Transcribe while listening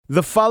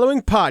The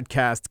following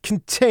podcast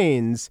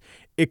contains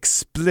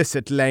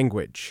explicit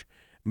language,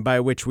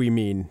 by which we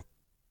mean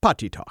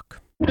potty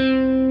talk.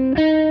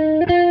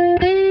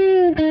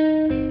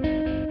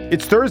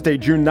 It's Thursday,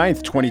 June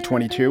 9th,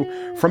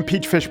 2022. From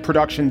Peachfish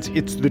Productions,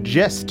 it's The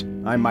Gist.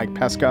 I'm Mike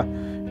Pesca.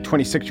 A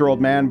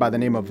 26-year-old man by the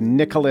name of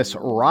Nicholas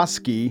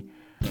Roski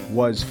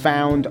was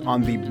found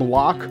on the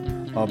block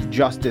of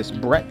Justice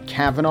Brett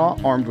Kavanaugh,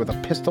 armed with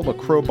a pistol, a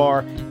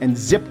crowbar, and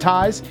zip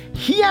ties.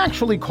 He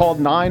actually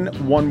called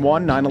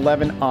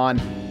 911 on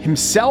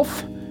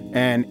himself,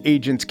 and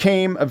agents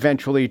came,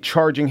 eventually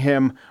charging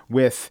him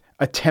with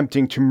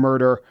attempting to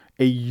murder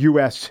a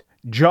U.S.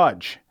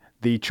 judge.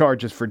 The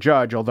charges for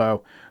judge,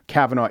 although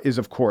Kavanaugh is,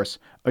 of course,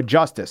 a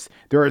justice.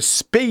 There are a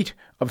spate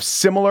of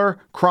similar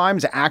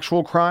crimes,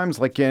 actual crimes,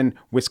 like in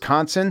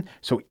Wisconsin.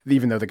 So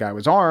even though the guy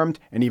was armed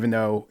and even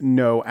though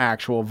no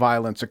actual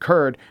violence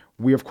occurred,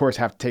 we, of course,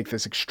 have to take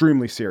this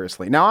extremely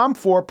seriously. Now, I'm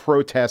for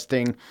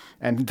protesting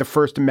and the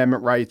First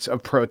Amendment rights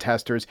of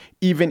protesters,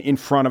 even in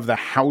front of the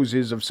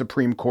houses of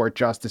Supreme Court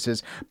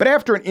justices. But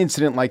after an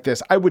incident like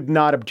this, I would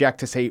not object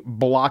to, say,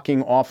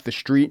 blocking off the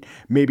street,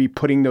 maybe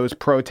putting those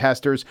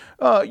protesters,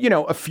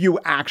 a few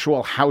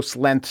actual house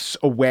lengths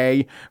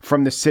away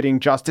from the sitting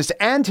justice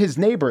and his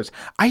neighbors.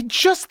 I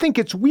just think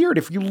it's weird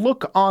if you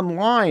look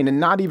online, and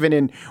not even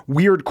in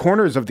weird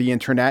corners of the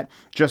internet,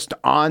 just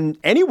on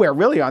anywhere,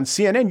 really, on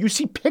CNN, you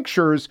see pictures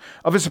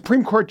of a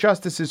Supreme Court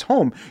justice's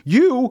home.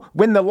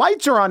 When the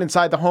lights are on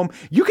inside the home,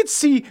 you could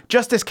see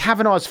Justice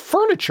Kavanaugh's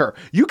furniture.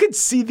 You could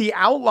see the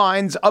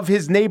outlines of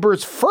his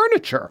neighbor's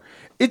furniture.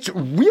 It's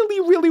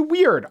really, really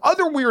weird.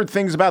 Other weird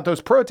things about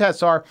those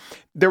protests are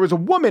there was a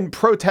woman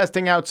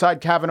protesting outside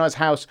Kavanaugh's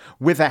house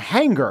with a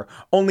hanger,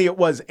 only it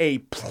was a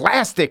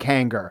plastic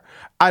hanger.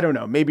 I don't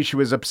know. Maybe she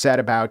was upset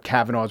about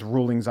Kavanaugh's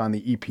rulings on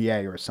the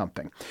EPA or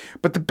something.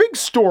 But the big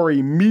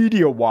story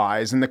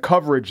media-wise and the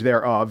coverage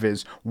thereof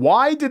is,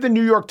 why did the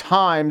New York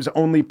Times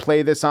only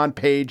play this on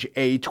page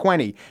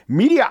A20?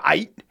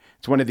 Mediaite.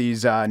 It's one of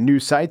these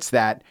news sites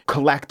that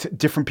collect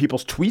different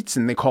people's tweets,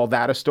 and they call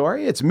that a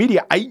story. It's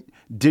Mediaite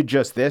did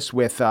just this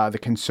with the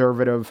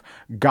conservative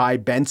Guy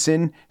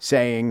Benson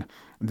saying,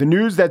 the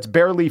news that's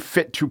barely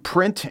fit to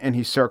print, and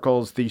he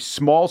circles the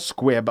small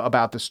squib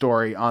about the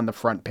story on the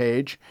front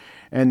page.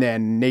 And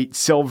then Nate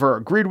Silver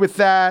agreed with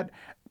that.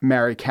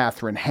 Mary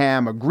Catherine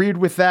Ham agreed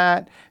with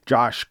that.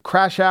 Josh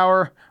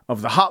Krashour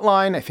of the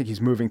Hotline, I think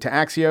he's moving to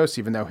Axios,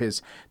 even though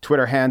his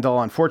Twitter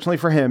handle, unfortunately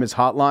for him, is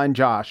Hotline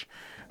Josh.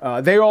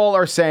 They all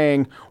are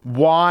saying,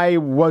 why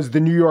was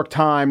the New York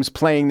Times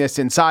playing this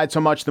inside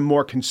so much? The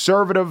more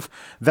conservative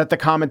that the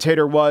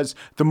commentator was,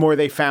 the more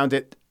they found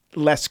it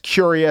less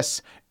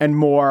curious and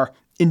more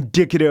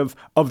indicative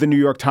of the New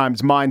York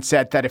Times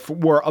mindset that if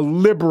it were a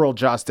liberal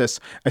justice,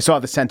 I saw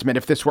the sentiment,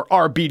 if this were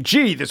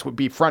RBG, this would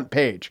be front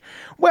page.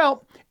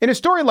 Well, in a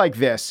story like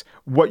this,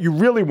 what you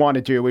really want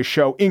to do is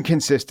show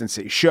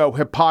inconsistency, show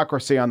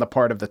hypocrisy on the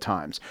part of the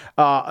Times.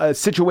 A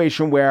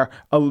situation where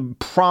a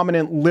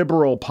prominent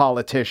liberal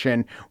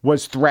politician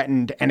was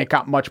threatened and it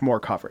got much more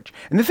coverage.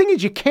 And the thing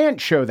is, you can't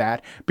show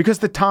that because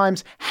the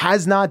Times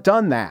has not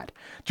done that.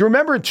 Do you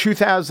remember in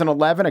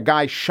 2011, a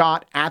guy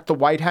shot at the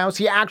White House?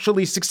 He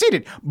actually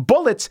succeeded.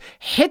 Bullets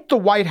hit the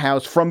White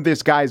House from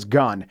this guy's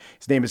gun.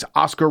 His name is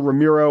Oscar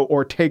Ramiro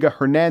Ortega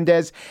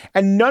Hernandez.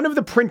 And none of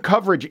the print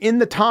coverage in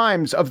the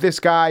Times of this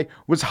guy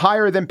was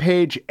higher than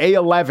page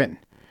A11.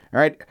 All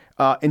right.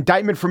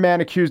 Indictment for man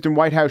accused in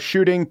White House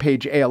shooting,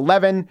 page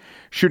A11.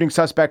 Shooting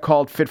suspect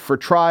called fit for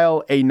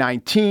trial,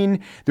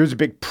 A19. There's a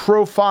big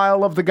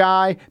profile of the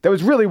guy that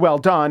was really well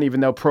done, even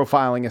though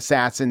profiling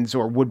assassins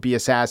or would-be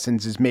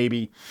assassins is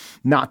maybe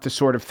not the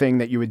sort of thing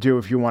that you would do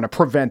if you want to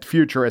prevent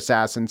future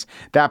assassins.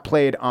 That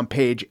played on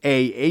page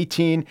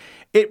A18.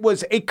 It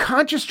was a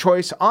conscious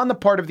choice on the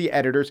part of the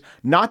editors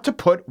not to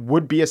put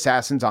would-be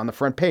assassins on the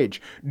front page.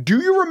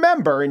 Do you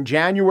remember in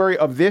January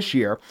of this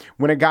year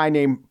when a guy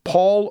named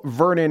Paul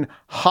Vernon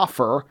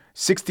Hoffer,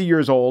 60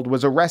 years old,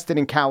 was arrested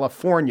in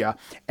California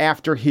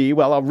after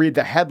I'll read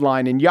the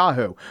headline in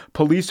Yahoo.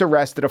 Police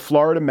arrested a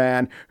Florida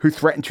man who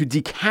threatened to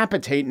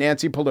decapitate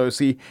Nancy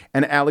Pelosi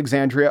and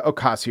Alexandria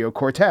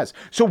Ocasio-Cortez.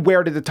 So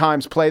where did the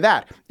Times play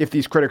that? If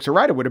these critics are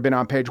right, it would have been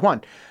on page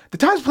 1. The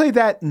Times played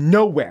that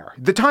nowhere.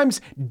 The Times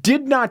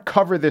did not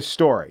cover this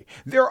story.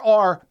 There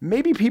are,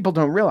 maybe people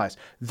don't realize,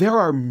 there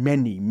are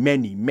many,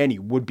 many, many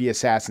would-be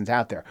assassins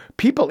out there.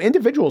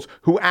 Individuals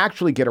who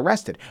actually get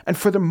arrested. And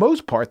for the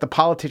most part, the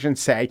politicians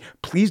say,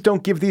 please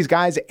don't give these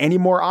guys any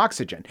more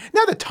oxygen.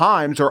 Now, the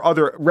Times or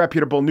other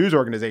reputable news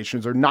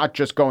organizations are not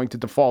just going to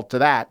default to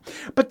that,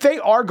 but they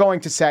are going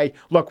to say,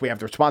 look, we have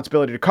the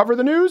responsibility to cover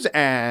the news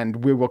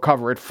and we will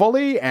cover it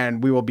fully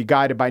and we will be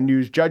guided by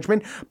news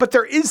judgment. But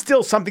there is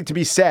still something to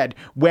be said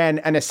when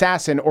an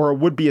assassin or a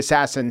would-be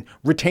assassin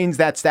retains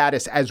that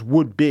status as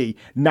would-be,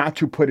 not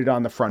to put it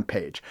on the front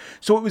page.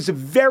 So it was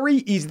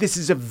this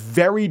is a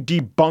very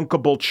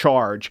debunkable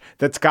charge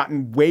that's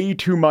gotten way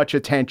too much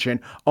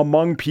attention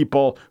among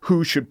people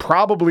who should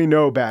probably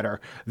know better,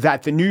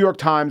 that the New York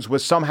Times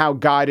was somehow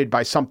guided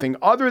by something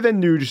other than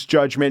news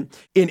judgment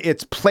in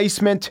its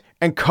placement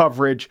and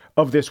coverage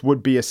of this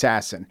would-be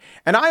assassin.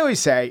 And I always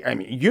say, I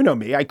mean, you know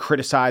me, I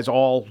criticize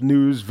all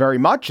news very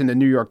much in the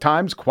New York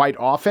Times quite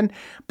often.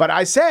 But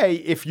I say,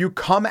 if you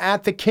come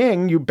at the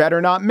king, you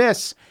better not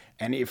miss.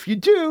 And if you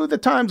do, the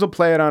Times will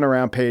play it on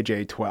around page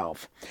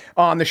 812.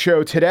 On the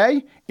show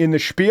today, in the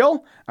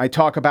spiel, I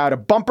talk about a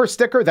bumper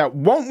sticker that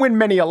won't win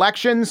many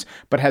elections,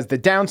 but has the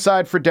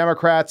downside for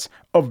Democrats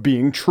of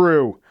being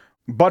true.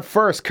 But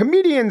first,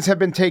 comedians have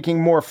been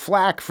taking more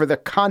flack for the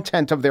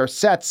content of their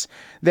sets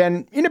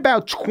than in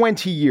about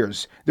 20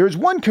 years. There's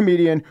one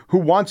comedian who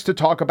wants to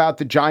talk about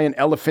the giant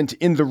elephant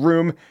in the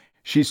room.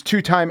 She's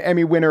two-time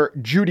Emmy winner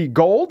Judy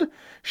Gold.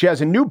 She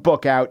has a new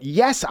book out.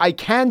 Yes, I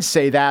can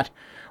say that.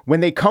 When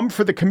they come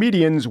for the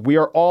comedians, we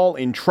are all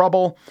in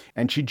trouble.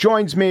 And she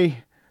joins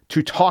me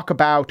to talk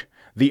about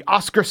the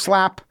Oscar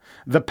slap,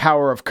 the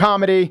power of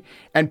comedy,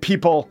 and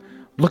people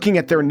looking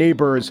at their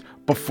neighbors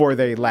before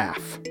they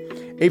laugh.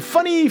 A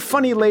funny,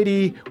 funny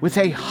lady with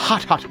a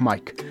hot, hot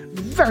mic.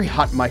 Very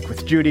hot mic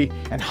with Judy,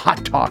 and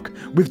hot talk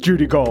with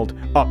Judy Gold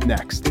up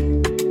next.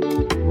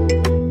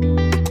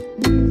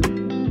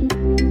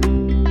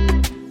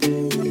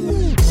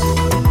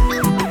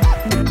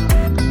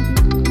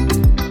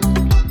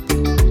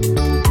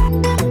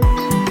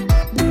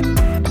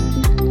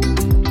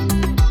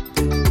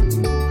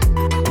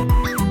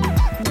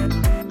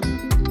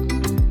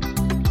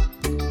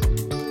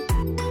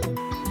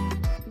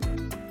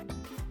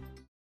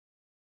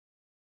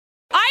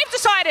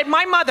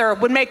 My mother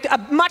would make a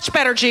much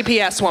better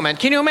GPS woman.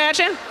 Can you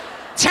imagine?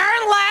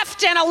 Turn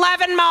left in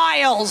 11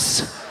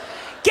 miles.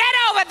 Get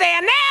over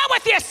there now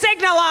with your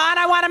signal on.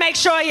 I want to make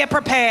sure you're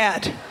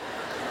prepared.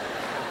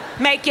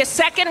 Make your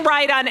second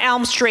right on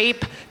Elm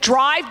Street.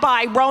 Drive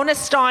by Rona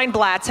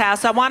Steinblatt's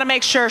house. I want to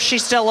make sure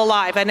she's still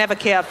alive. I never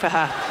cared for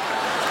her.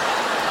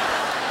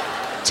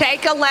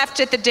 Take a left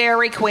at the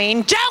Dairy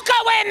Queen. Don't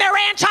go in. They're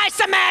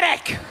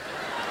anti-Semitic.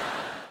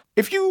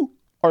 If you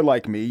are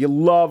like me, you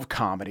love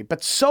comedy,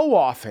 but so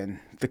often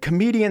the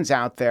comedians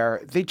out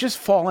there, they just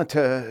fall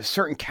into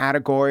certain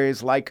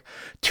categories like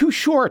too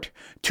short,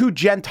 too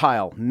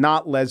gentile,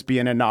 not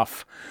lesbian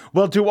enough.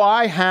 Well, do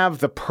I have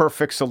the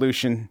perfect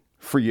solution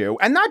for you?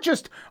 And not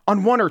just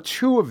on one or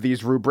two of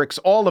these rubrics,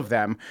 all of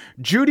them.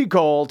 Judy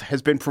Gold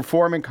has been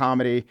performing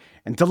comedy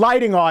and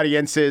delighting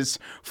audiences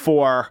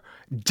for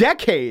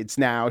decades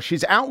now.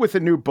 She's out with a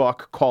new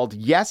book called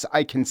Yes,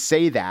 I Can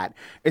Say That.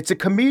 It's a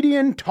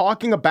comedian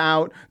talking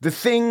about the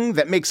thing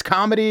that makes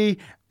comedy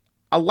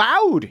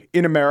allowed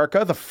in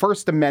America, the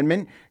First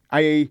Amendment.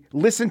 I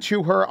listened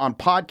to her on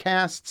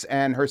podcasts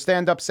and her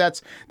stand-up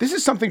sets. This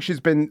is something she's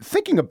been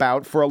thinking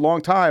about for a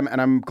long time,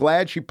 and I'm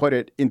glad she put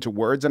it into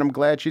words, and I'm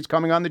glad she's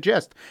coming on The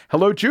Gist.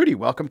 Hello, Judy.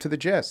 Welcome to The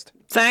Gist.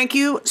 Thank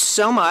you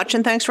so much,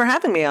 and thanks for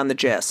having me on The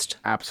Gist.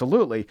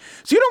 Absolutely.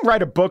 So you don't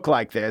write a book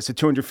like this, a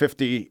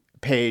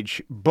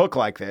 250-page book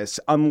like this,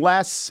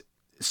 unless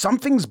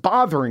something's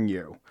bothering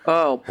you.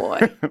 Oh,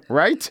 boy.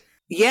 Right?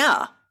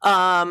 Yeah.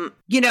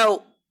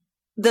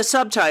 The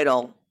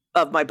subtitle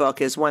of my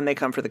book is When They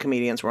Come for the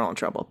Comedians, We're All in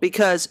Trouble,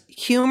 because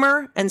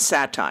humor and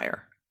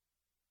satire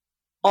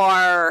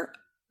are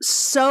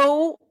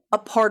so a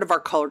part of our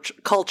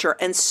culture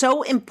and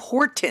so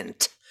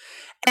important.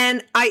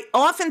 And I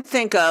often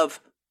think of,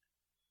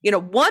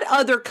 what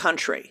other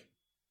country,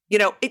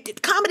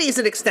 comedy is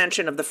an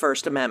extension of the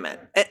First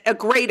Amendment, a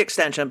great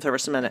extension of the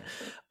First Amendment,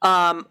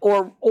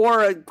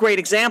 or a great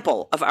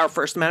example of our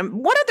First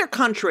Amendment. What other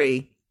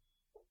country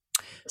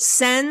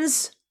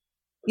sends,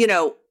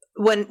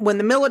 when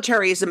the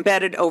military is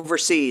embedded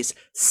overseas,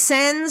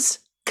 sends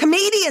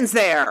comedians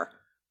there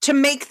to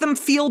make them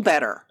feel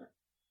better?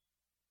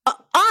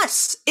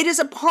 Us. It is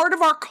a part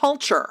of our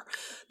culture.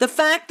 The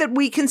fact that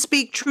we can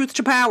speak truth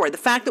to power, the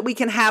fact that we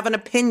can have an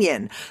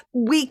opinion,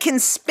 we can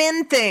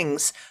spin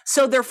things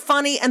so they're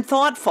funny and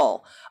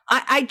thoughtful.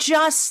 I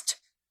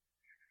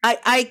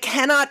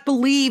cannot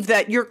believe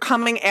that you're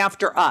coming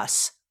after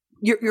us.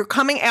 You're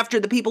coming after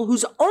the people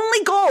whose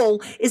only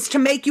goal is to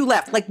make you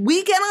laugh. Like,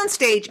 we get on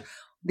stage,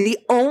 the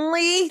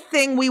only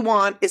thing we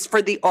want is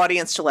for the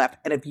audience to laugh.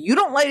 And if you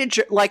don't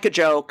like a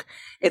joke,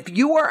 if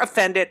you are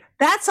offended,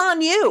 that's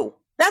on you.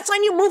 That's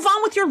on you. Move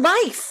on with your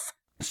life.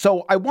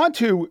 So I want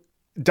to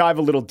dive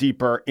a little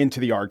deeper into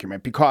the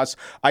argument because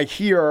I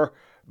hear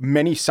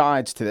many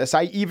sides to this.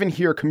 I even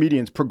hear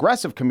comedians,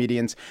 progressive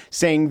comedians,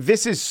 saying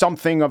this is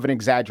something of an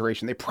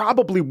exaggeration. They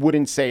probably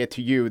wouldn't say it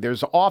to you.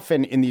 There's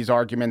often in these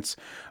arguments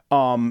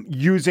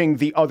using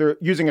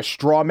a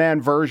straw man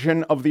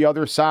version of the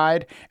other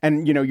side.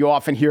 And, you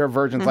often hear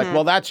versions like,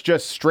 well, that's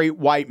just straight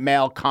white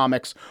male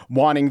comics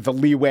wanting the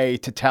leeway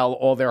to tell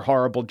all their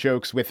horrible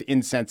jokes with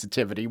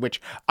insensitivity, which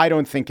I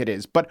don't think it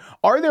is. But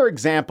are there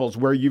examples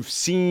where you've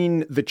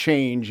seen the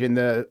change in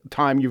the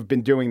time you've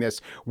been doing this,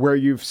 where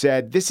you've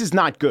said, this is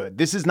not good.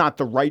 This is not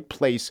the right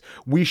place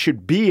we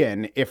should be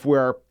in if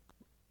we're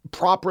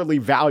properly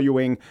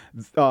valuing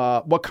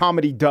what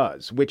comedy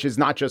does, which is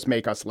not just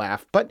make us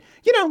laugh, but,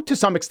 to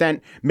some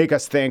extent, make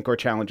us think or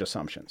challenge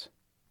assumptions?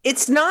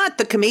 It's not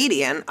the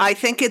comedian. I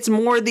think it's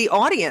more the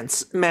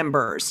audience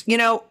members.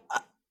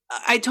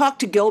 I talked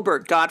to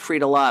Gilbert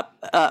Gottfried a lot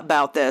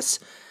about this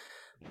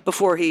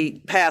before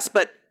he passed,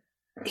 but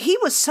he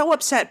was so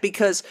upset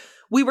because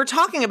we were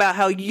talking about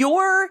how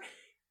your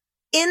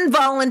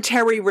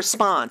involuntary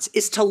response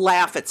is to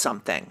laugh at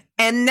something.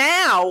 And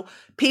now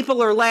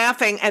people are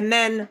laughing and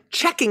then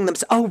checking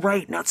themselves. Oh,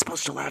 right, not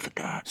supposed to laugh at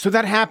that. So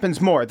that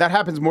happens more. That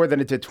happens more than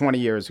it did 20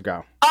 years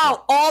ago.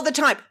 Oh, all the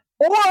time.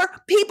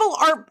 Or people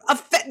are,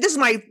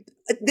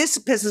 this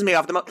pisses me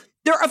off the most.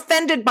 They're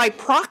offended by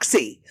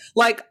proxy.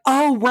 Like,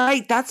 oh,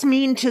 right, that's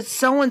mean to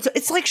so-and-so.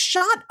 It's like,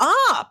 shut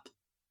up.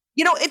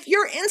 You know, if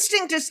your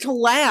instinct is to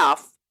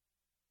laugh,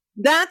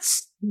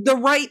 that's the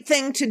right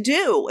thing to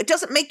do. It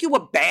doesn't make you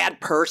a bad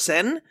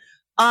person.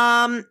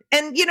 And,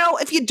 you know,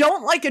 if you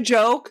don't like a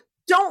joke,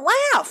 don't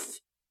laugh.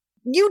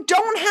 You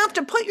don't have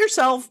to put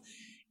yourself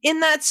in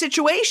that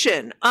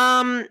situation.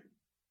 And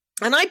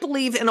I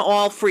believe in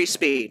all free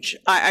speech.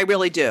 I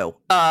really do.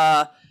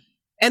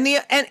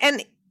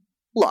 And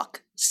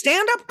look,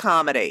 stand-up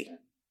comedy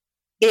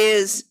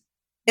is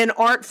an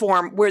art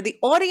form where the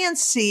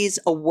audience sees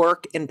a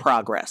work in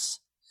progress.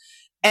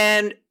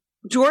 And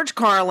George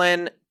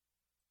Carlin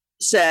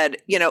said,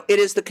 you know, it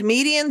is the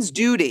comedian's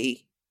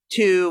duty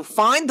to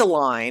find the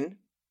line,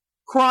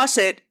 cross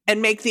it,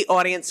 and make the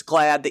audience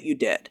glad that you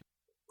did.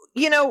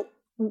 You know,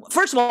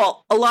 first of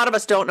all, a lot of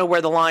us don't know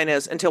where the line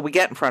is until we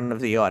get in front of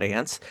the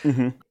audience.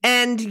 Mm-hmm.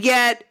 And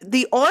yet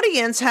the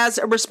audience has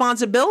a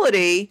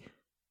responsibility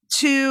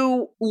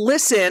to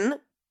listen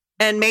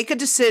and make a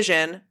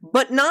decision,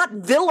 but not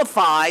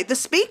vilify the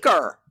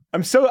speaker.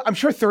 I'm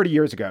sure 30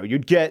 years ago,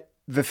 you'd get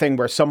the thing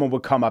where someone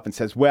would come up and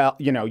says, well,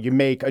 you know, you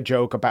make a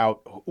joke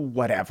about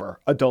whatever,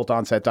 adult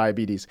onset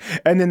diabetes.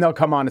 And then they'll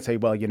come on and say,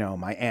 well, you know,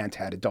 my aunt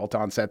had adult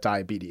onset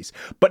diabetes.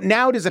 But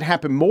now does it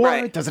happen more?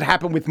 Right. Does it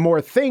happen with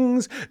more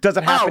things? Does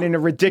it happen in a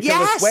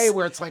ridiculous way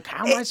where it's like,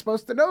 how am I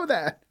supposed to know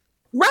that?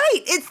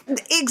 Right.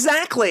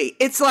 Exactly.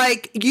 It's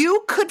like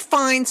you could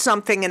find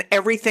something in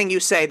everything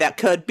you say that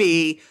could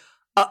be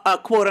a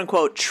quote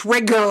unquote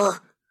trigger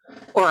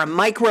or a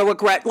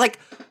microaggression. Like,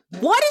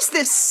 what is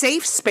this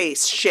safe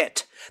space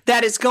shit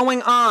that is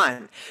going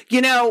on?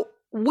 You know,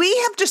 we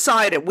have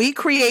decided, we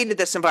created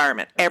this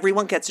environment.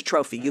 Everyone gets a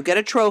trophy. You get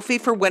a trophy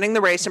for winning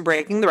the race and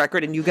breaking the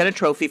record, and you get a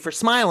trophy for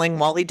smiling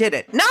while he did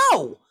it.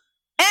 No!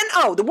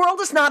 N-O. The world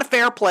is not a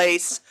fair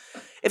place.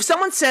 If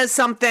someone says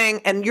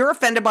something and you're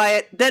offended by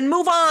it, then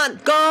move on.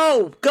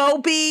 Go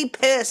be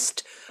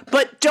pissed.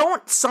 But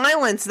don't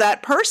silence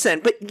that person.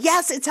 But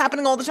yes, it's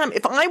happening all the time.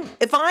 If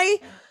I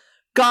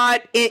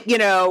got it, you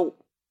know,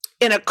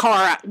 in a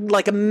car,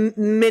 like a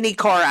mini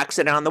car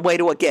accident on the way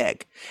to a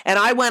gig, and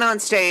I went on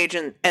stage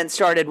and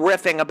started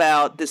riffing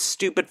about this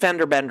stupid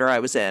fender bender I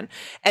was in,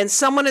 and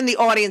someone in the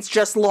audience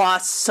just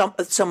lost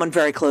someone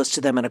very close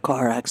to them in a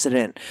car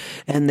accident,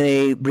 and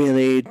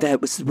that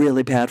was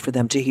really bad for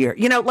them to hear.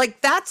 You know,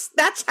 like that's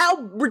how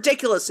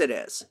ridiculous it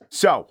is.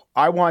 So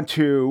I want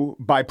to,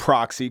 by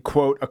proxy,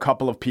 quote a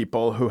couple of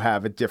people who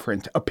have a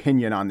different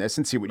opinion on this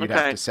and see what you'd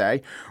have to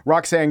say.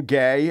 Roxane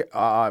Gay,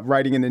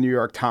 writing in the New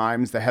York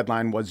Times, the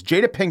headline was,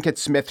 Jada Pinkett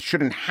Smith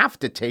shouldn't have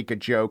to take a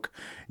joke.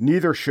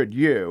 Neither should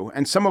you.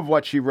 And some of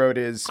what she wrote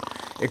is,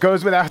 it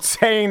goes without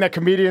saying that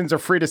comedians are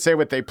free to say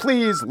what they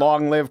please.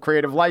 Long live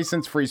creative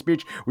license, free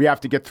speech. We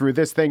have to get through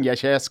this thing.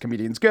 Yes,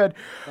 comedians good.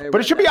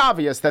 But it should be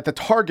obvious that the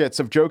targets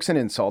of jokes and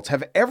insults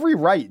have every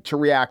right to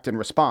react and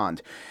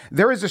respond.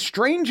 There is a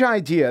strange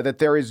idea that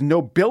there is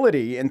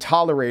nobility in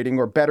tolerating,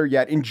 or better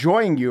yet,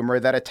 enjoying humor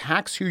that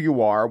attacks who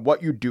you are,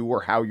 what you do,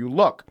 or how you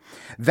look.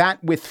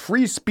 That with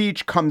free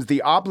speech comes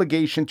the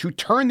obligation to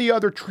turn the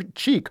other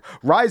cheek,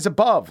 rise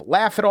above,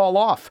 laugh it all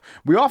off.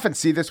 We often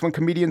see this when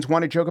comedians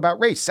want to joke about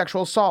race,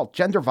 sexual assault,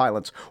 gender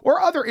violence,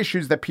 or other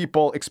issues that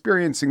people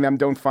experiencing them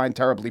don't find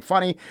terribly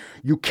funny.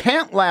 You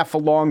can't laugh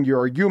along.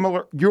 You're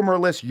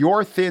humorless.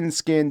 You're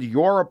thin-skinned.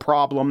 You're a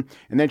problem.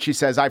 And then she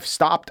says, I've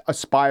stopped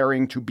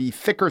aspiring to be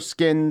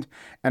thicker-skinned,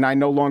 and I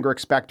no longer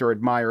expect or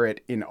admire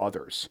it in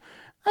others.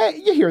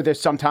 You hear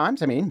this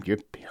sometimes. I mean, you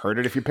heard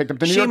it if you picked up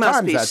the New York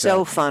Times. She must be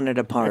so fun at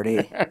a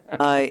party.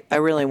 I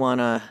really want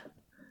to,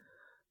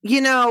 you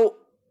know,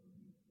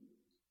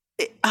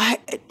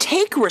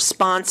 take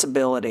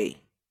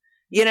responsibility.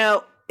 You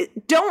know,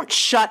 don't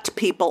shut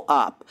people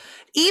up.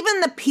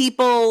 Even the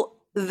people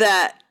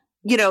that,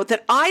 you know,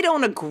 that I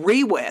don't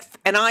agree with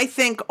and I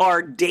think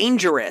are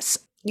dangerous,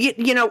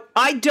 you know,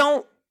 I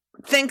don't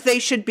think they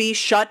should be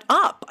shut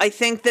up. I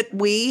think that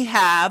we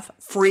have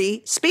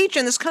free speech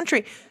in this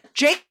country.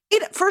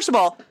 First of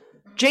all,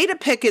 Jada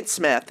Pinkett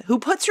Smith, who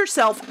puts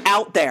herself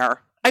out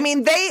there. I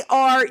mean,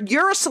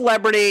 you're a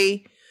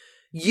celebrity.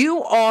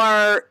 You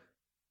are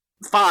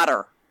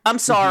fodder. I'm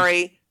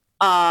sorry.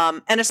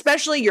 And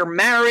especially your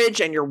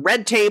marriage and your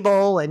red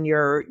table and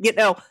your, you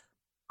know,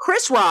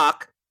 Chris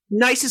Rock,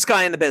 nicest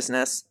guy in the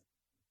business,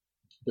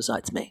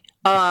 besides me,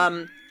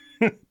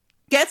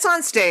 gets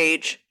on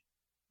stage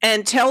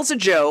and tells a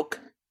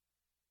joke.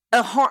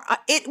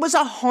 It was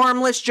a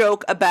harmless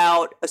joke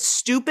about a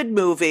stupid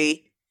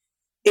movie.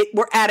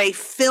 We're at a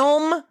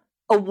film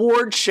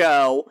award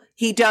show.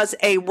 He does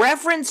a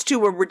reference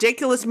to a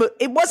ridiculous movie.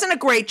 It wasn't a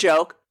great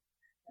joke.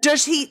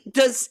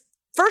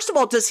 First of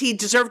all, does he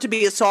deserve to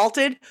be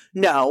assaulted?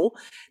 No.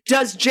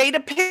 Does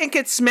Jada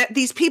Pinkett Smith,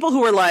 these people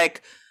who are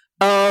like,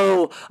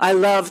 oh, I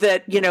love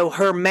that,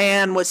 her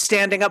man was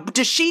standing up.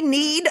 She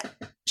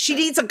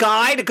needs a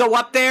guy to go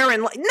up there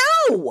and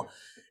no.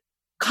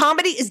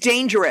 Comedy is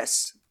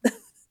dangerous.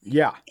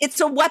 Yeah. It's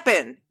a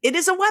weapon. It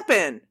is a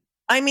weapon.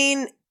 I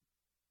mean,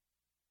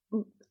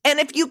 and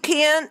if you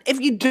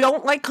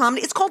don't like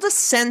comedy, it's called a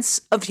sense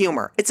of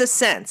humor. It's a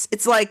sense.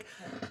 It's like,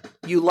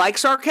 you like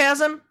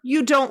sarcasm,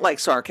 you don't like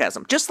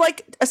sarcasm. Just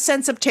like a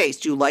sense of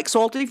taste. You like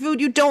salty food,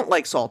 you don't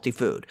like salty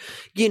food.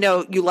 You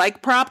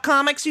like prop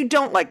comics, you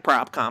don't like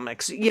prop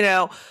comics.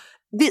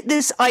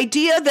 This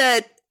idea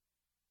that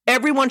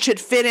everyone should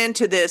fit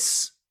into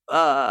this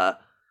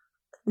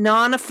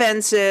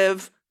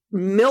non-offensive,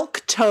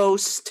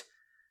 milquetoast,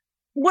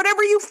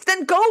 whatever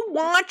then go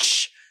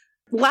watch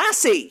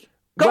Lassie.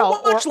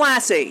 Watch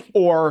Lassie.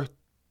 Or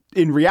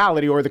in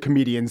reality, or the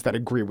comedians that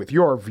agree with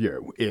your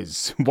view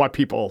is what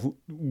people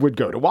would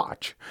go to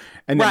watch.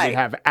 And then they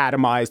have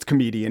atomized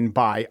comedian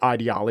by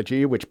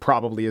ideology, which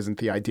probably isn't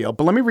the ideal.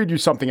 But let me read you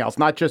something else,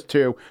 not just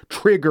to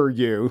trigger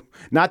you,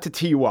 not to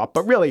tee you up,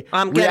 but really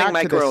I'm getting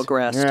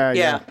microaggressed.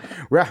 Yeah.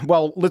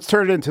 Well, let's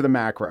turn it into the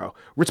macro.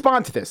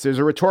 Respond to this. There's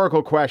a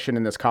rhetorical question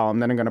in this column.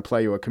 Then I'm going to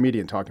play you a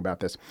comedian talking about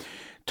this.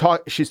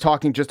 She's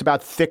talking just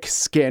about thick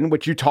skin,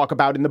 which you talk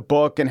about in the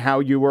book, and how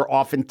you were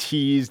often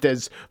teased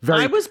as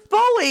very... I was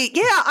bullied.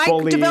 Yeah,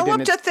 I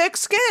developed a thick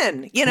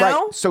skin,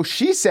 Right. So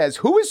she says,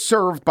 who is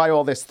served by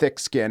all this thick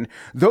skin?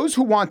 Those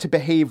who want to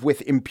behave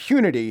with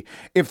impunity.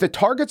 If the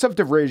targets of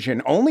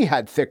derision only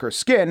had thicker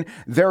skin,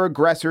 their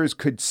aggressors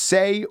could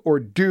say or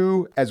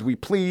do as we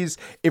please.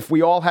 If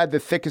we all had the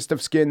thickest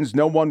of skins,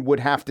 no one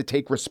would have to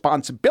take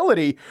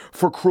responsibility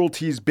for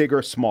cruelties big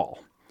or small.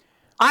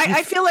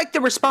 I feel like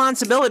the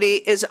responsibility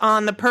is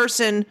on the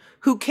person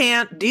who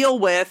can't deal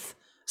with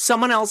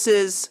someone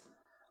else's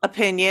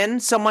opinion,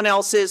 someone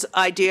else's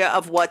idea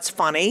of what's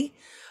funny.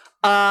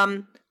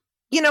 The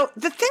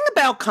thing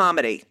about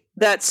comedy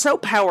that's so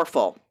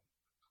powerful,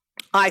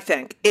 I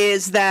think,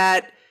 is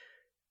that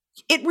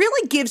it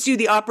really gives you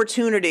the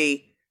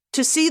opportunity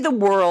to see the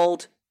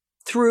world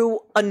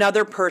through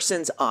another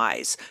person's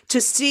eyes,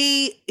 to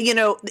see,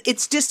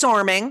 it's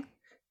disarming.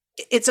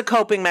 It's a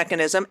coping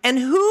mechanism. And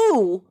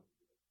who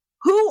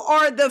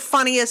are the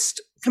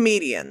funniest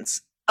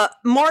comedians?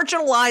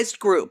 Marginalized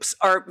groups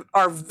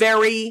are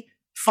very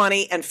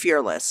funny and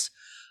fearless.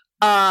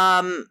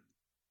 And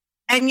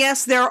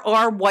yes, there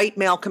are white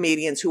male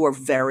comedians who are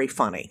very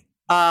funny.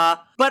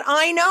 But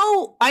I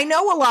know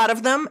a lot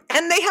of them,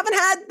 and they haven't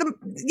had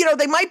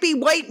they might be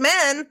white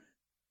men,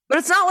 but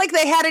it's not like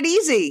they had it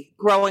easy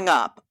growing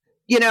up.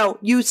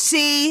 You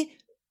see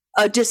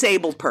a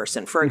disabled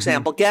person, for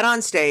example, get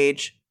on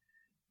stage,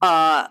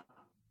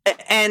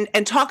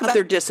 and talk about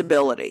their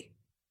disability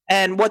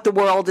and what the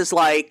world is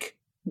like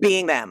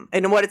being them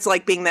and what it's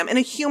like being them in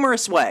a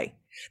humorous way.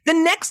 The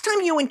next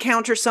time you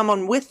encounter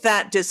someone with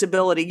that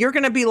disability, you're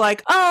going to be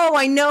like, oh,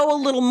 I know a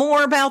little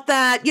more about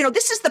that.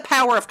 This is the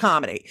power of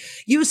comedy.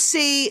 You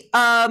see,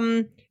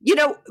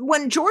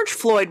 when George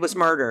Floyd was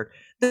murdered,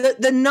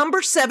 the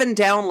number 7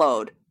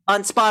 download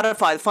on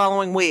Spotify the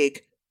following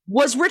week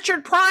was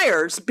Richard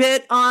Pryor's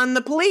bit on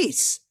the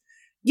police.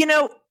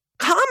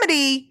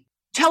 Comedy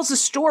tells a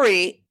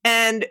story,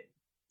 and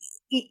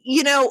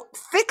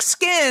thick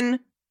skin,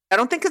 I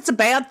don't think it's a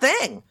bad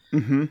thing.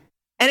 Mm-hmm.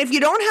 And if you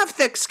don't have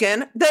thick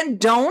skin, then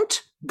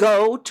don't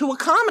go to a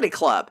comedy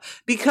club,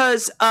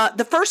 because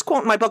the first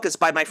quote in my book is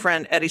by my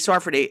friend Eddie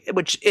Sarfati,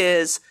 which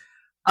is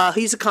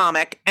he's a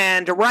comic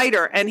and a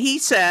writer, and he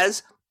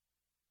says,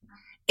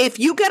 if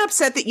you get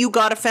upset that you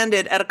got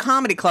offended at a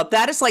comedy club,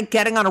 that is like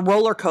getting on a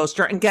roller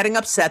coaster and getting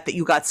upset that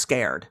you got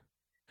scared.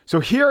 So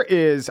here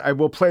is, I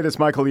will play this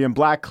Michael Ian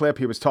Black clip.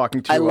 He was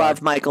talking to... I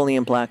love Michael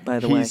Ian Black, by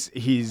the way.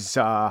 He's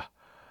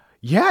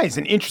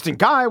an interesting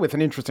guy with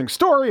an interesting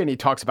story, and he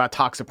talks about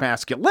toxic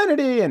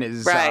masculinity, and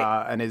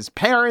his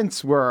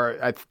parents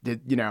were,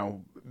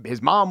 his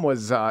mom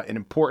was an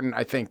important,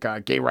 I think,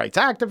 gay rights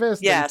activist,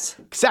 yes,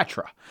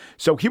 etc.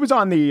 So he was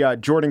on the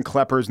Jordan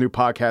Klepper's new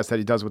podcast that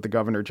he does with the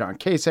governor, John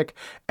Kasich,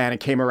 and it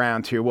came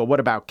around to, well, what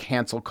about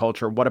cancel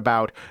culture? What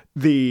about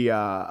the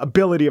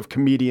ability of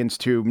comedians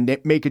to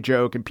make a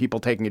joke and people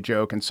taking a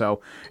joke? And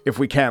so if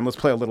we can, let's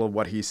play a little of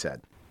what he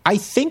said. I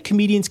think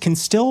comedians can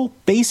still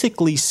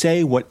basically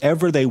say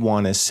whatever they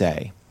want to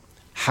say.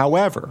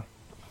 However,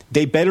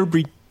 they better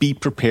be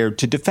prepared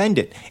to defend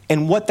it.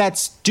 And what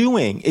that's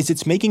doing is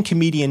it's making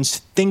comedians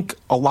think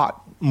a lot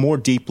more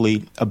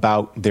deeply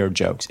about their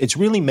jokes. It's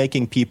really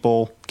making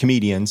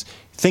comedians,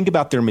 think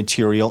about their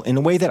material in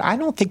a way that I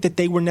don't think that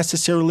they were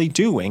necessarily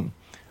doing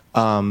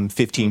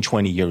 15,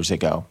 20 years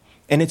ago.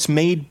 And it's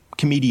made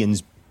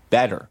comedians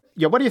better.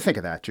 Yeah, what do you think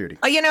of that, Judy?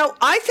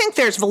 I think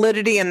there's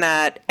validity in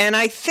that. And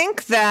I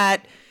think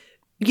that,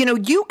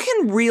 you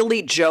can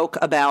really joke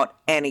about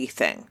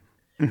anything.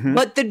 Mm-hmm.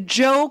 But the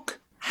joke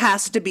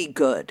has to be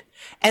good.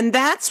 And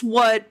that's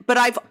but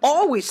I've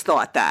always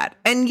thought that.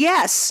 And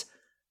yes,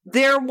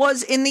 There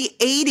was in the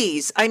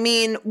 80s. I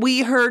mean,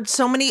 we heard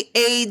so many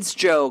AIDS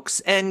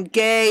jokes and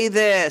gay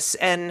this.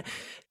 And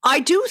I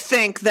do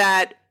think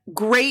that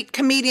great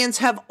comedians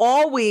have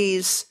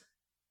always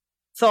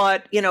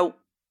thought,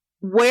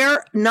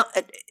 where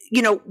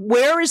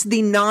is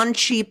the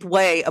non-cheap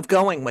way of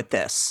going with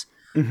this?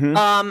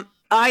 Mm-hmm.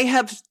 I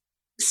have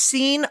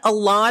seen a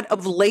lot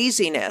of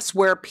laziness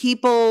where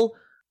people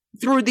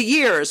through the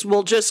years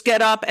will just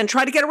get up and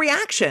try to get a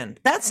reaction.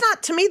 That's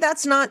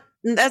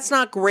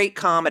not great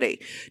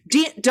comedy.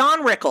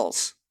 Don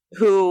Rickles,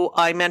 who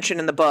I mentioned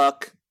in the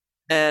book,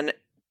 and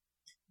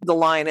the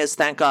line is,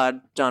 "Thank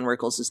God Don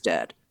Rickles is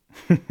dead."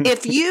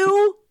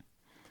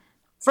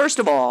 First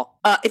of all,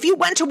 if you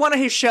went to one of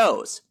his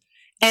shows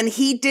and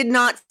he did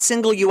not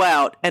single you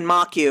out and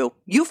mock you,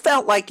 you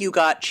felt like you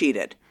got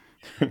cheated.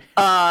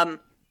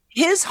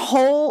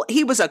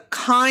 He was a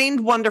kind,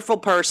 wonderful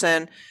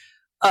person,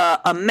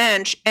 a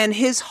mensch, and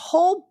his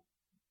whole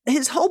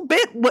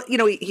bit,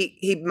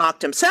 he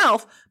mocked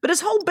himself, but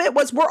his whole bit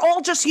was, we're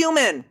all just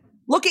human.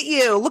 Look at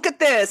you. Look at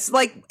this.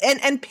 Like,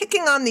 and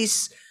picking on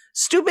these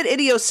stupid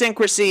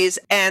idiosyncrasies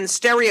and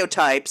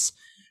stereotypes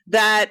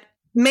that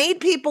made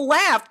people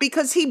laugh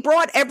because he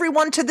brought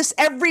everyone to this.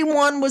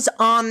 Everyone was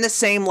on the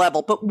same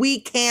level, but we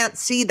can't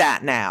see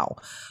that now.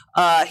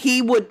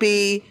 He would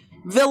be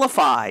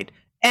vilified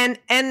and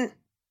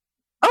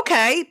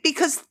okay,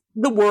 because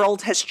the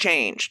world has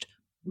changed,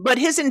 but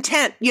his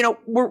intent,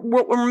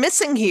 what we're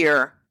missing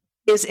here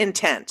is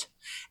intent.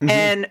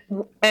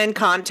 Mm-hmm. and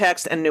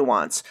context and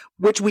nuance,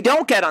 which we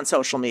don't get on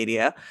social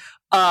media.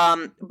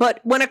 But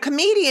when a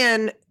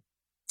comedian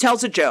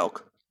tells a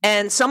joke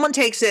and someone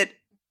takes it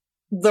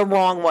the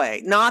wrong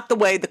way, not the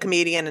way the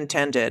comedian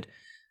intended,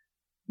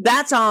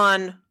 that's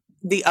on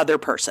the other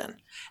person.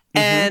 Mm-hmm.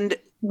 And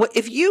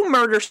if you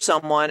murder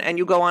someone and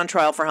you go on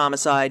trial for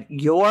homicide,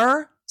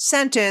 your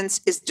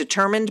sentence is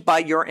determined by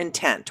your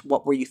intent.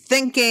 What were you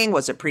thinking?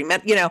 Was it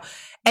premeditated?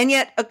 And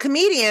yet a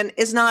comedian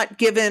is not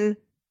given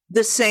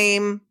the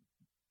same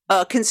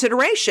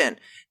consideration.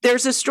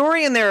 There's a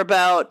story in there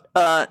about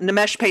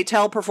Nimesh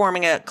Patel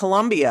performing at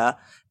Columbia,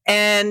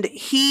 and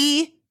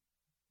he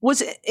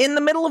was in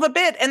the middle of a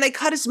bit and they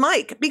cut his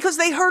mic because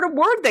they heard a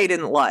word they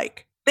didn't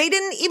like. They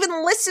didn't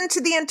even listen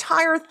to the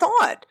entire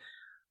thought.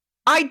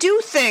 I do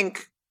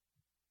think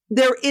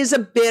there is a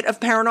bit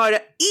of paranoia,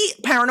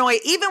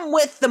 even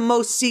with the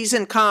most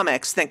seasoned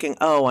comics thinking,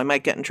 oh, I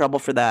might get in trouble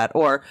for that.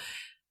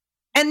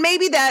 And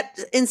maybe that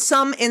in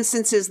some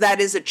instances that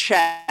is a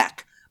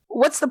check.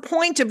 What's the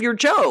point of your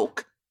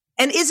joke?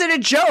 And is it a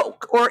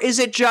joke or is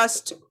it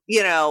just,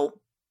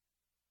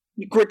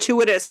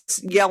 gratuitous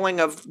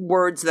yelling of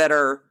words that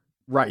are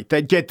right?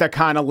 They get the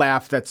kind of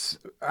laugh that's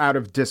out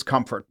of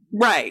discomfort.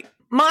 Right.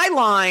 My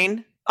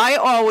line, I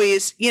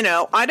always,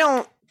 I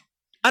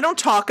don't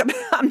talk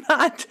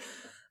about,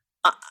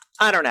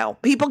 I don't know.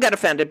 People get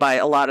offended by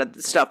a lot of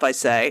the stuff I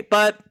say,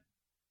 but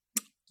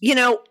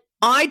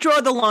I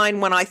draw the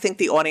line when I think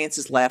the audience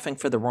is laughing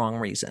for the wrong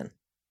reason.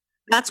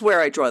 That's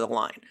where I draw the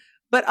line.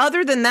 But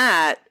other than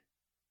that,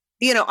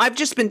 I've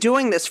just been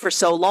doing this for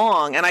so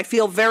long and I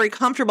feel very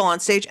comfortable on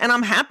stage and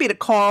I'm happy to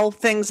call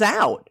things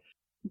out.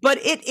 But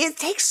it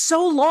takes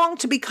so long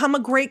to become a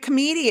great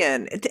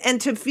comedian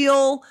and to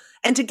feel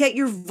and to get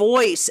your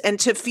voice and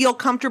to feel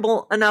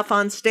comfortable enough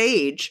on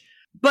stage.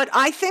 But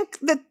I think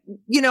that,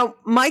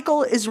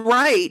 Michael is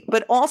right.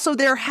 But also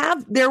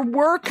there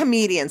were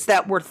comedians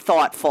that were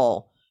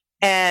thoughtful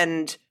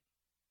and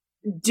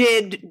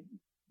did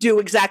do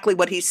exactly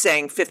what he's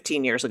saying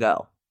 15 years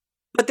ago.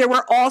 But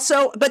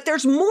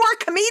there's more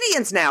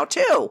comedians now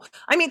too.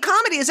 I mean,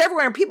 comedy is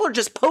everywhere and people are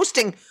just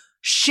posting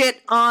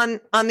shit on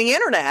the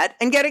internet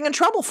and getting in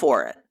trouble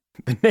for it.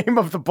 The name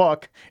of the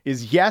book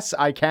is Yes,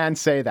 I Can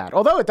Say That.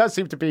 Although it does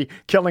seem to be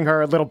killing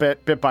her a little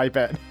bit by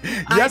bit.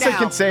 Yes, I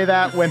can say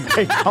that. When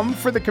they come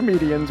for the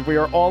comedians, we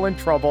are all in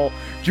trouble.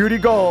 Judy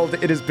Gold,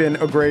 it has been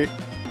a great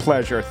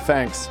pleasure.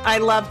 Thanks. I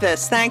love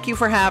this. Thank you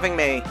for having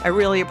me. I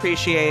really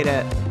appreciate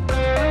it.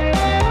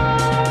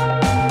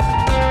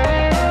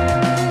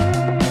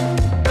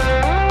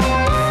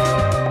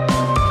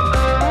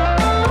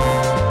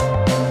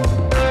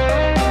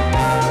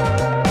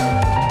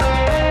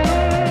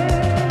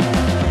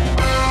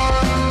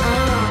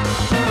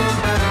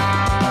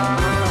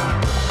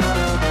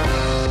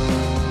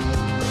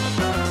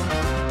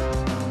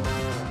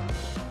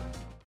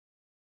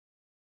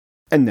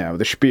 And now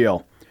the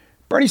spiel.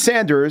 Bernie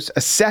Sanders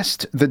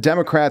assessed the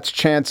Democrats'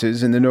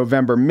 chances in the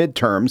November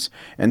midterms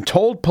and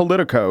told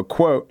Politico,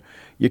 quote,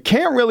 "You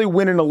can't really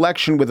win an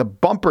election with a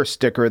bumper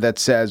sticker that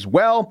says,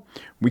 well,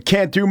 we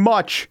can't do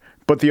much,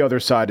 but the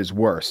other side is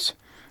worse."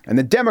 And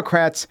the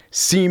Democrats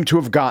seem to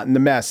have gotten the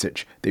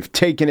message. They've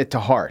taken it to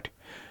heart.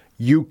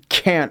 You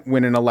can't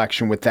win an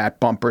election with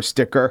that bumper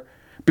sticker.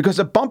 Because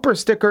a bumper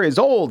sticker is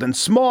old and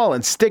small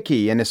and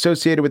sticky and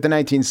associated with the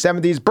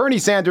 1970s. Bernie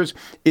Sanders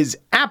is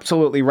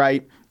absolutely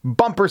right.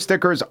 Bumper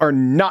stickers are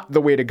not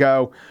the way to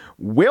go.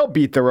 We'll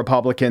beat the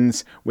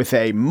Republicans with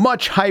a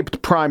much-hyped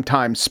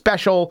primetime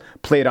special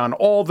played on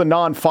all the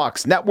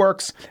non-Fox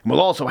networks. And we'll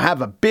also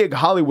have a big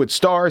Hollywood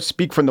star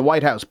speak from the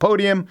White House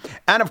podium.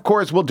 And of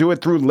course, we'll do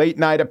it through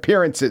late-night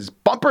appearances.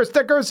 Bumper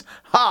stickers?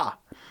 Ha!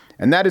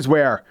 And that is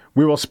where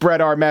we will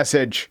spread our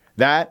message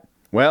that,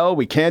 well,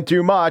 we can't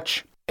do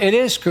much. It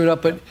is screwed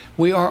up, but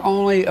we are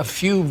only a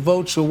few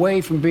votes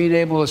away from being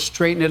able to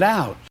straighten it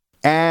out.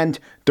 And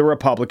the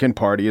Republican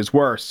Party is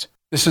worse.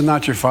 This is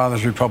not your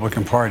father's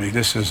Republican Party.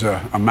 This is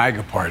a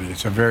MAGA party.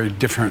 It's a very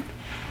different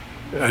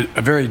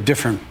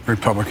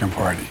Republican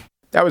Party.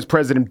 That was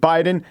President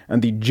Biden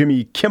on the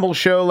Jimmy Kimmel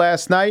Show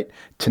last night.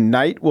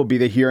 Tonight will be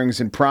the hearings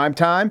in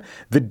primetime.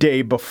 The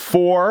day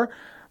before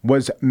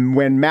was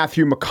when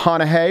Matthew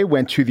McConaughey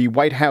went to the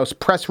White House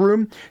press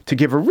room to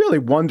give a really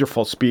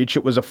wonderful speech.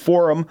 It was a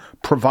forum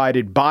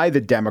provided by the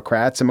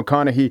Democrats, and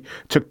McConaughey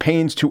took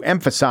pains to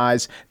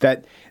emphasize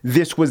that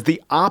this was the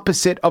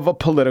opposite of a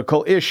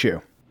political issue.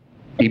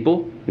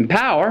 People in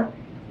power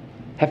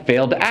have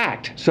failed to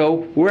act,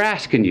 so we're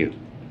asking you.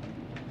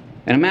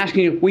 And I'm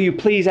asking you, will you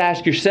please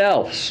ask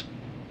yourselves,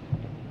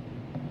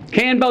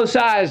 can both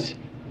sides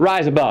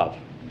rise above?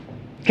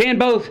 Can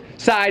both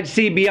sides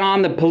see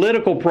beyond the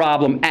political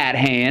problem at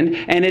hand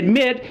and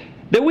admit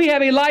that we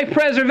have a life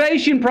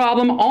preservation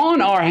problem on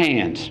our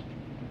hands?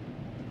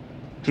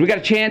 Because we got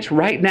a chance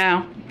right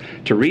now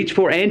to reach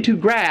for and to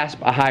grasp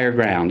a higher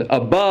ground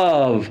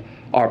above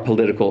our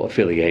political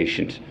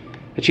affiliations.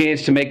 A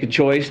chance to make a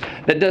choice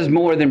that does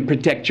more than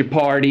protect your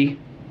party.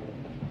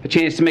 A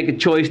chance to make a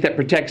choice that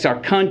protects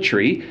our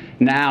country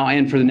now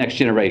and for the next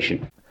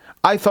generation.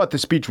 I thought the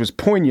speech was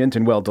poignant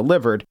and well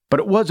delivered,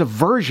 but it was a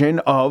version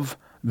of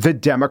the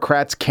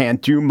Democrats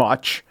can't do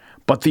much,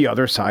 but the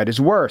other side is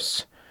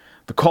worse.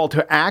 The call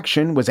to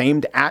action was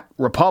aimed at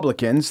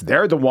Republicans.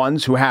 They're the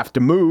ones who have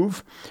to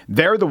move.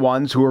 They're the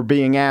ones who are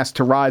being asked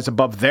to rise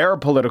above their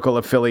political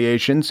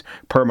affiliations,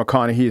 per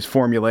McConaughey's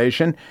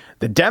formulation.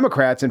 The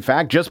Democrats, in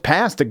fact, just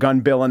passed a gun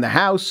bill in the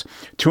House.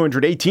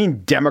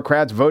 218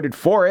 Democrats voted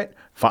for it.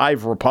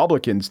 5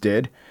 Republicans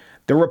did.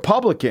 The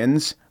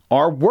Republicans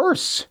are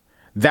worse.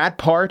 That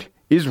part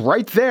is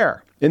right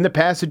there in the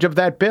passage of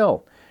that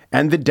bill.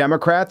 And the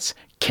Democrats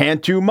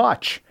can't do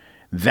much.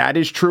 That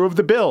is true of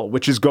the bill,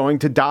 which is going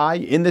to die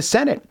in the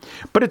Senate.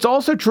 But it's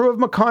also true of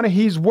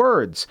McConaughey's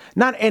words.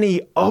 Not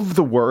any of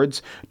the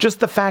words,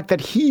 just the fact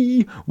that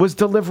he was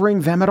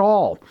delivering them at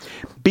all.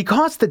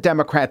 Because the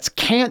Democrats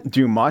can't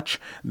do much,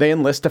 they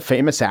enlist a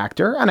famous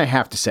actor, and I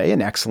have to say,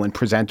 an excellent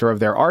presenter of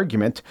their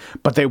argument.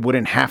 But they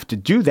wouldn't have to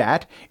do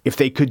that if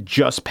they could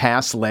just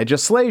pass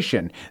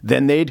legislation.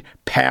 Then they'd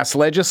pass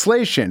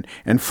legislation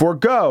and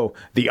forego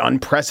the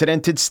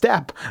unprecedented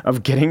step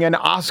of getting an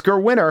Oscar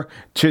winner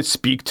to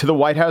speak to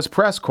the White House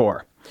press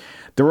corps.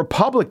 The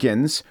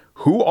Republicans,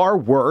 who are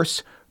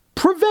worse,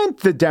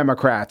 prevent the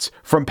Democrats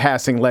from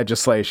passing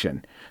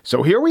legislation.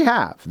 So here we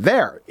have,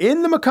 there,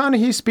 in the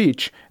McConaughey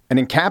speech, an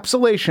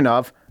encapsulation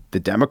of the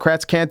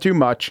Democrats can't do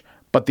much,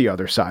 but the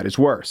other side is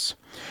worse.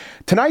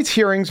 Tonight's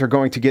hearings are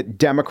going to get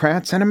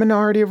Democrats and a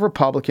minority of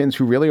Republicans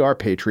who really are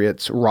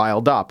patriots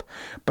riled up.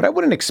 But I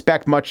wouldn't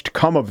expect much to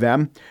come of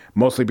them,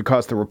 mostly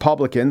because the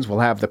Republicans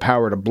will have the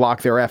power to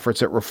block their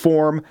efforts at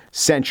reform,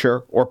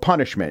 censure, or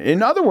punishment.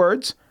 In other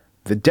words,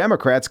 the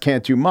Democrats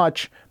can't do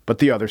much, but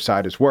the other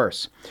side is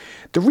worse.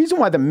 The reason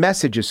why the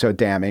message is so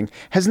damning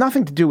has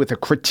nothing to do with a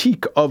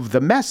critique of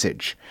the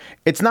message.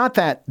 It's not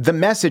that the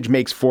message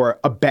makes for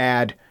a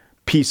bad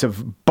piece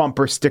of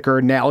bumper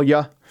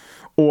stickernalia,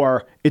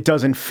 or it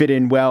doesn't fit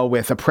in well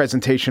with a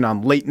presentation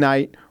on late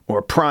night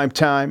or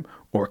primetime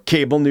or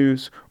cable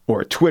news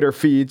or Twitter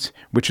feeds,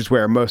 which is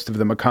where most of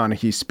the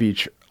McConaughey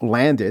speech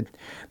landed.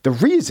 The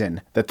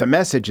reason that the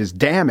message is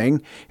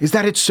damning is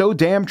that it's so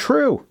damn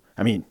true.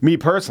 I mean, me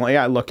personally,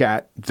 I look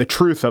at the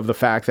truth of the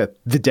fact that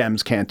the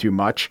Dems can't do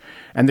much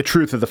and the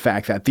truth of the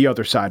fact that the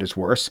other side is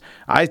worse.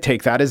 I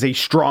take that as a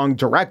strong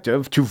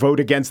directive to vote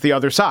against the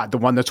other side, the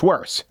one that's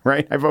worse,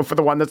 right? I vote for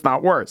the one that's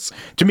not worse.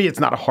 To me, it's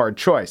not a hard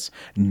choice.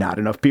 Not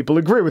enough people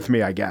agree with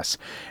me, I guess.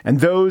 And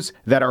those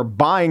that are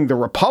buying the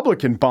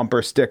Republican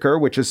bumper sticker,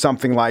 which is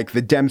something like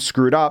the Dems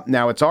screwed up,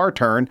 now it's our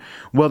turn,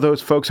 well,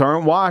 those folks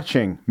aren't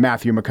watching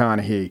Matthew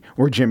McConaughey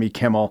or Jimmy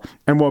Kimmel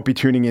and won't be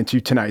tuning into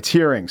tonight's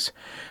hearings.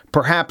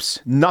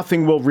 Perhaps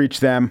nothing will reach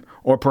them,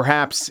 or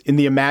perhaps in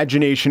the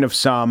imagination of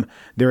some,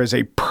 there is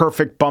a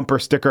perfect bumper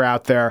sticker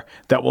out there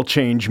that will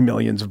change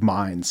millions of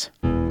minds.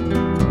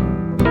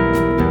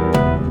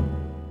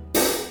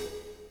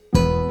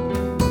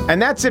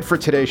 And that's it for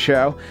today's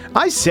show.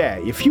 I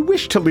say, if you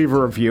wish to leave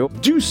a review,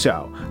 do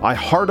so. I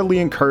heartily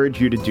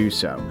encourage you to do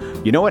so.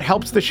 You know what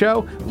helps the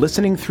show?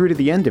 Listening through to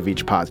the end of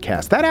each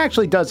podcast. That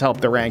actually does help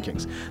the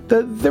rankings.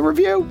 The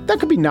review, that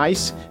could be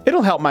nice.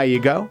 It'll help my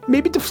ego.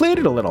 Maybe deflate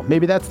it a little.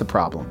 Maybe that's the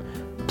problem.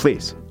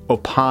 Please,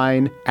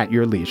 opine at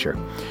your leisure.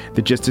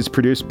 The Gist is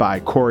produced by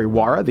Corey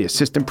Wara, the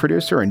assistant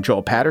producer, and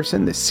Joel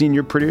Patterson, the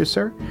senior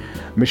producer.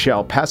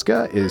 Michelle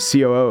Pesca is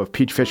COO of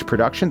Peachfish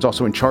Productions,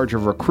 also in charge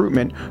of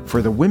recruitment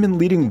for the Women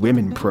Leading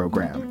Women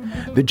program.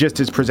 The Gist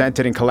is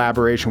presented in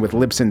collaboration with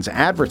Libsyn's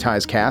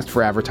AdvertiseCast.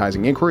 For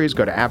advertising inquiries,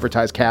 go to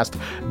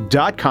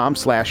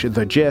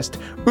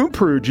advertisecast.com/thegist.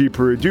 Peru, G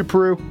Peru, do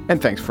Peru,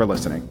 and thanks for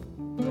listening.